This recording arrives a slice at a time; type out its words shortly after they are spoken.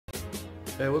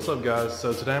Hey, what's up guys?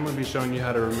 So today I'm going to be showing you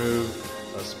how to remove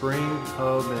a spring,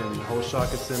 hub, and whole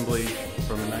shock assembly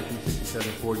from a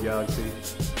 1967 Ford Galaxie.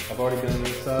 I've already done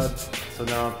this side, so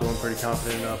now I'm feeling pretty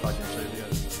confident enough I can show you the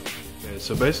other side. Okay,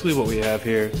 so basically what we have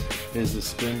here is the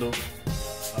spindle.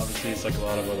 Obviously it's like a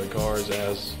lot of other cars, it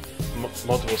has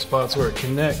multiple spots where it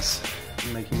connects,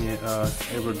 making it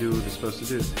able to do what it's supposed to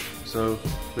do. So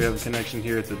we have a connection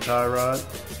here at the tie rod.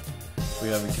 We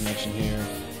have a connection here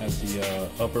at the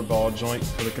upper ball joint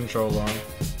for the control arm,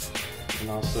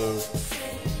 and also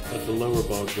at the lower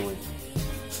ball joint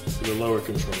for the lower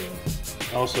control arm.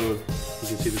 Also, you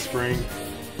can see the spring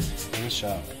and the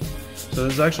shock. So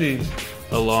this is actually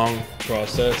a long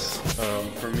process.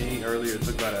 For me, earlier it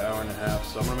took about an hour and a half,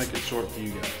 so I'm gonna make it short for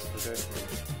you guys, okay?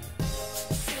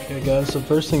 Okay guys, so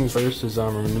first things first is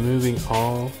I'm removing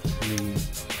all the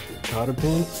cotter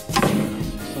pins.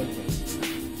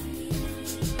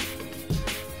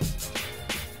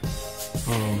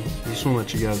 I just want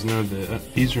to let you guys know that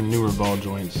these are newer ball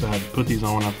joints. I put these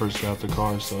on when I first got the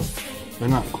car, so they're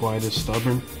not quite as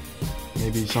stubborn.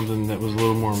 Maybe something that was a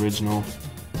little more original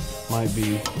might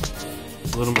be a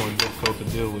little more difficult to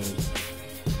deal with.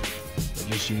 But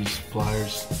just use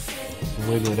pliers and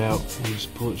wiggle it out and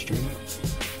just pull it straight up.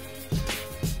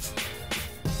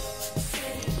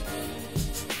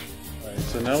 Alright,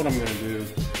 so now what I'm going to do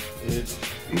is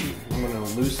I'm going to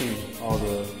loosen all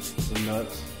the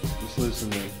nuts. Just loosen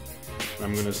them.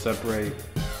 I'm going to separate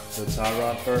the tie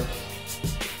rod first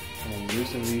and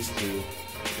loosen these two. Go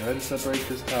ahead and separate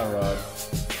this tie rod.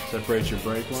 Separate your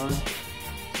brake line,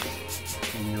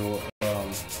 and you'll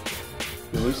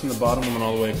loosen the bottom one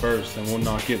all the way first, and we'll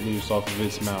knock it loose off of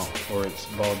its mount or its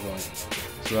ball joint.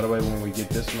 So that way, when we get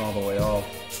this one all the way off,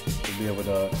 we'll be able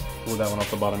to pull that one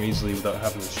off the bottom easily without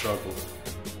having to struggle.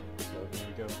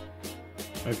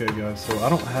 Okay guys, so I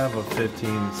don't have a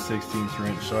 15/16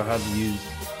 wrench, so I had to use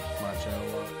my channel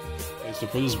lock. Okay, so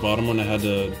for this bottom one I had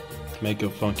to make a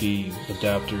funky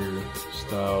adapter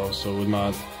style. So with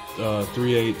my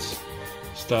 3/8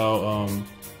 style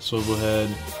swivel head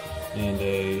and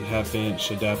a 1/2 inch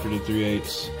adapter to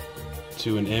 3/8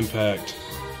 to an impact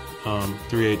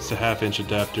 3/8 to 1/2 inch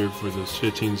adapter for this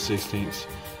 15/16.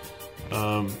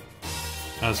 I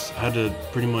had to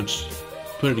pretty much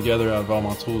put it together out of all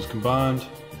my tools combined.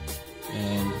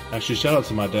 And actually shout out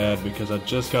to my dad, because I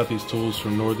just got these tools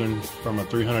from Northern from a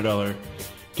 $300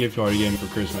 gift card he gave me for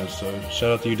Christmas. So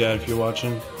shout out to you, Dad, if you're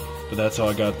watching. But that's how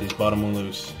I got this bottom one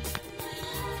loose.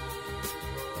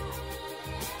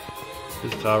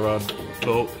 This tie rod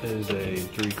bolt is a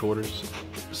 3/4.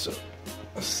 So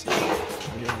let's see. We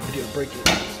gotta break it.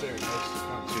 There it goes.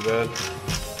 Not too bad.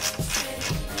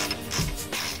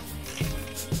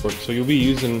 So you'll be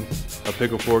using a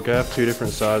pickle fork. I have two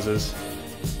different sizes.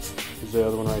 There's the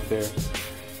other one right there.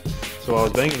 So I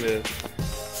was banging this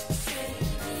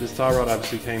tie rod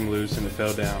obviously came loose and it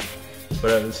fell down.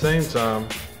 But at the same time,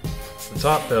 the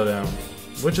top fell down,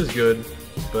 which is good,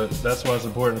 but that's why it's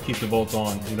important to keep the bolts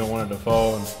on. You don't want it to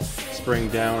fall and spring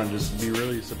down and just be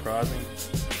really surprising.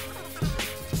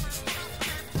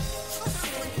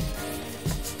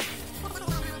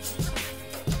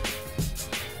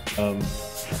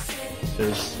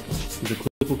 The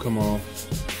clip will come off,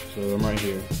 so I'm right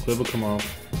here. Clip will come off.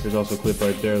 There's also a clip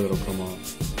right there that'll come off.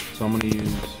 So I'm going to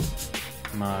use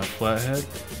my flathead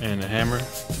and a hammer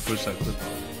to push that clip off.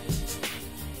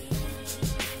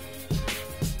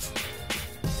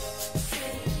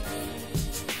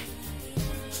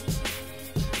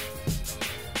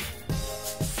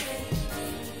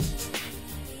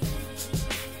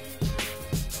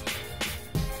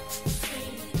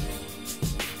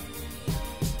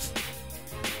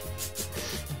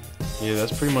 Yeah,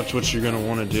 that's pretty much what you're going to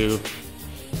want to do,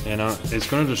 and it's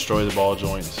going to destroy the ball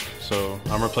joints, so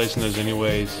I'm replacing those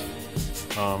anyways.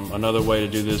 Another way to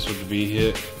do this would be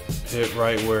hit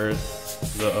right where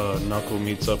the knuckle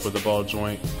meets up with the ball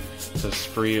joint to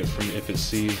free it from if it's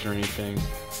seized or anything.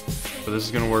 But this is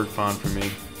going to work fine for me,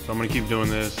 so I'm going to keep doing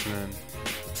this. And then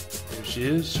there she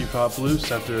is. She popped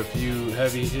loose after a few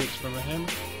heavy hits from a hammer.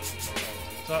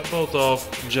 Top bolt off,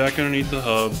 jack underneath the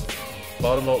hub,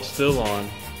 bottom bolt still on.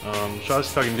 Try to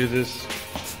see if I can do this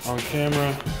on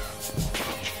camera.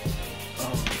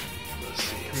 Let's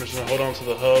see. I'm just gonna hold on to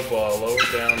the hub while I lower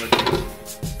it down. Okay,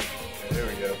 there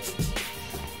we go.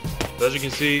 So as you can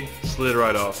see, slid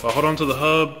right off. I'll hold on to the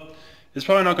hub. It's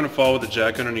probably not gonna fall with the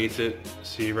jack underneath it.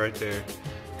 See right there.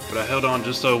 But I held on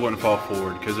just so it wouldn't fall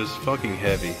forward because it's fucking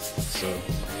heavy. So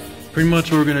pretty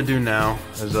much what we're gonna do now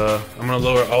is I'm gonna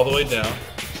lower it all the way down.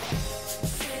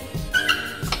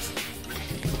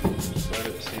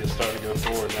 Starting to go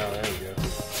forward now. There we go.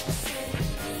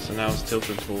 So now it's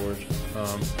tilted forward.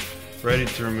 ready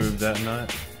to remove that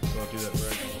nut. So I'll do that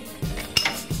right now.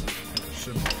 It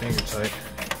should be finger tight.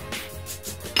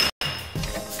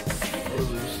 Or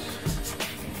loose.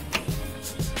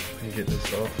 And get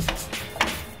this off.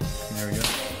 There we go.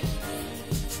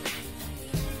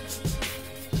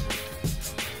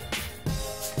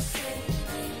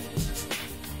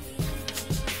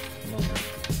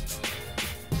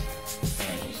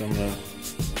 So I'm gonna,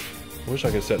 I wish I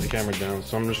could set the camera down,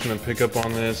 so I'm just gonna pick up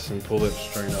on this and pull it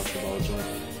straight off the ball joint.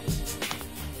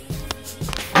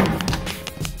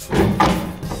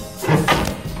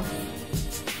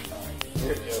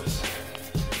 Here it goes.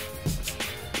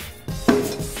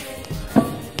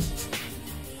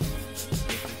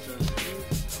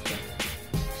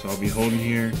 So I'll be holding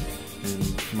here,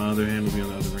 and my other hand will be on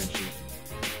the other wrench.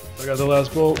 So I got the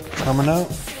last bolt coming out.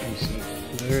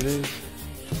 There it is.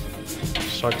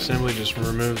 Shock assembly just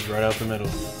removes right out the middle.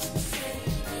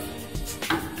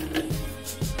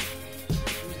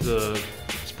 The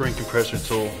spring compressor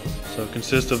tool. So it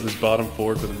consists of this bottom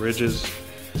fork with ridges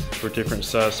for different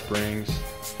size springs.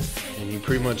 And you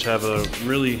pretty much have a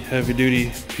really heavy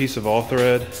duty piece of all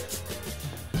thread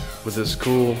with this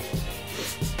cool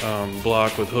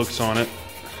block with hooks on it.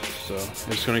 So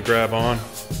you're just going to grab on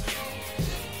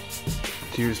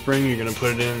to your spring. You're going to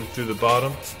put it in through the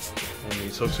bottom. And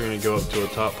these hooks are going to go up to the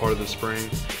top part of the spring.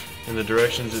 In the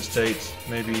directions it states,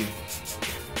 maybe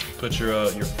put your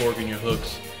fork and your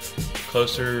hooks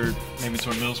closer, maybe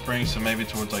toward middle spring, so maybe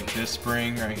towards like this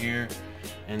spring right here,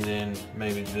 and then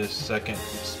maybe this second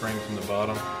spring from the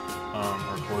bottom,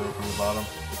 or coil from the bottom.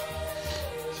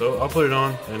 So I'll put it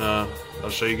on, and I'll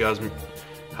show you guys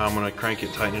how I'm going to crank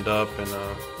it, tighten it up, and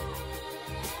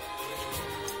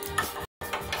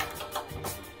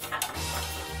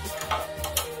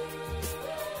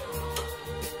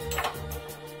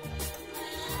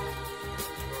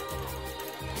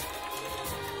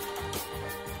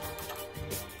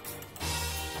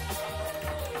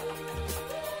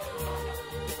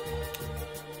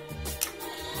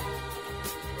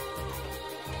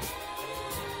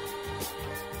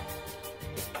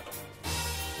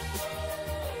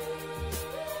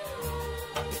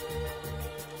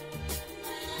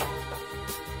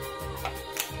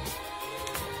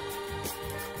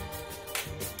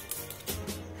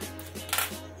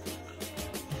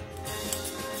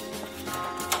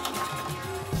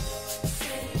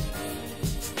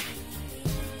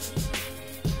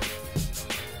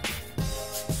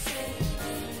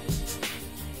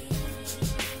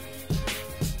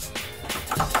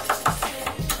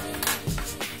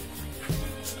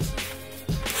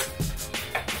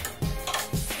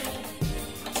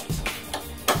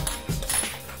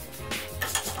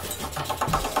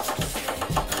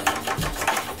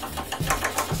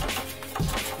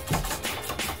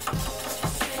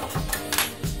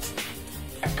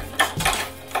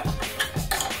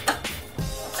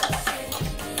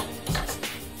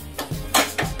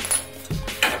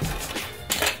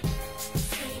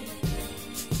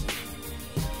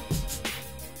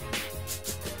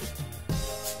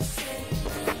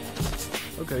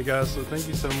okay guys, so thank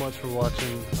you so much for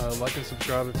watching. Like and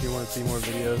subscribe if you want to see more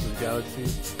videos of Galaxie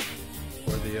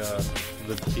or the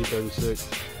E36.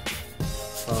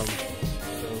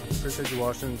 So appreciate you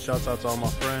watching. Shouts out to all my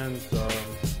friends,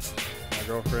 my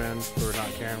girlfriend for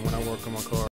not caring when I work on my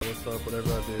car, what's up,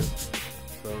 whatever I do.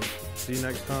 So see you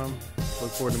next time.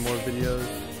 Look forward to more videos.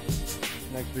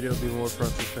 Next video will be more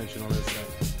front suspension on this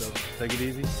thing. So take it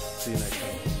easy. See you next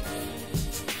time.